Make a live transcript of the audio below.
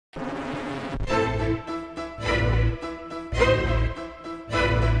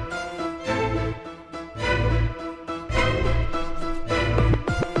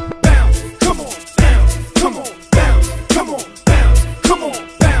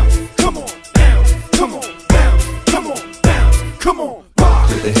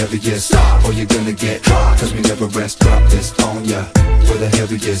heaviest, or you're gonna get cause we never rest, drop this on ya. We're the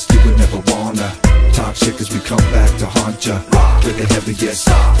heaviest, you would never wanna talk shit cause we come back to haunt ya. We're the heaviest,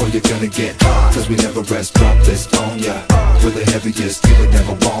 or you're gonna get cause we never rest, drop this on ya. We're the heaviest, you would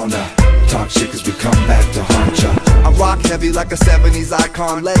never wanna talk shit cause we come back to haunt ya. I rock heavy like a 70s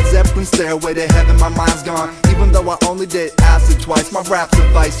icon. Led Zeppelin, stairway to heaven, my mind's gone. Even though I only did acid twice, my rap's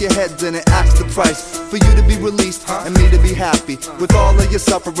advice, your head's in it, ask the price for you to be released and me to be happy. With all of your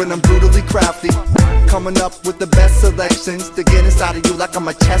suffering, I'm brutally crafty, coming up with the best selections to get inside of you like I'm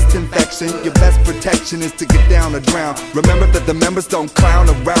a chest infection. Your best protection is to get down or drown. Remember that the members don't clown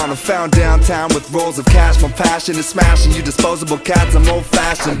around. I'm found downtown with rolls of cash. My passion is smashing you disposable cats. I'm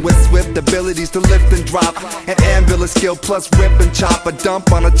old-fashioned with swift abilities to lift and drop, an ambulance skill plus rip and chop. A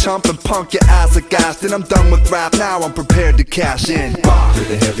dump on a chump and punk your ass a gas. Then I'm done with rap, now I'm prepared to cash in. We're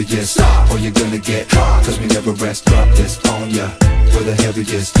the heaviest, or you're gonna get cause we never rest, drop this on ya. We're the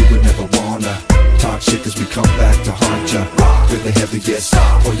heaviest, you would never wanna talk shit cause we come back to haunt ya. We're the heaviest,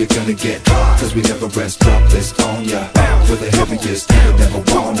 or you're gonna get cause we never rest, drop this on ya. We're the heaviest, you would never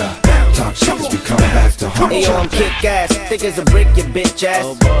wanna talk shit cause we come back to haunt ya. Hey yo, I'm kick ass, thick as a brick, you bitch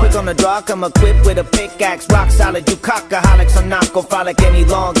ass. Quick on the draw, I'm equipped with a pickaxe. Rock solid, you cockaholics, I'm not gon' frolic any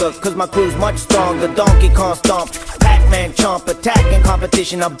longer cause my crew's much stronger. Donkey Kong stomp, Pac-Man chomp, attacking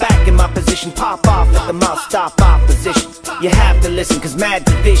competition. I'm back in my position, pop off at the mouth, stop opposition. You have to listen cause mad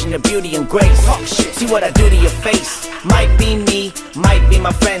division of beauty and grace. See what I do to your face. Might be me, might be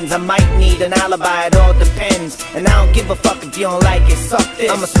my friends. I might need an alibi, it all depends. And I don't give a fuck if you don't like it, suck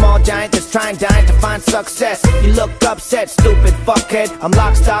this. I'm a small giant that's trying dying to find success. You look upset, stupid fuckhead. I'm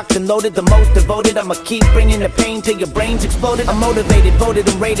lock, stocked and loaded, the most devoted. I'ma keep bringing the pain till your brain's exploded. I'm motivated, voted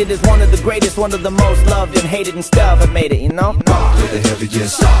and rated as one of the greatest, one of the most loved and hated and still I made it, you know? We're the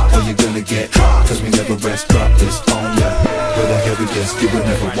heaviest, or you're gonna get cause we never rest, drop this on ya. We're the heaviest, you would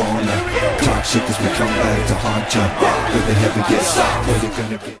never wanna talk shit cause we come back to haunt ya. We're the heaviest, or you're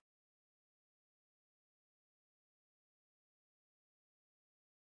gonna get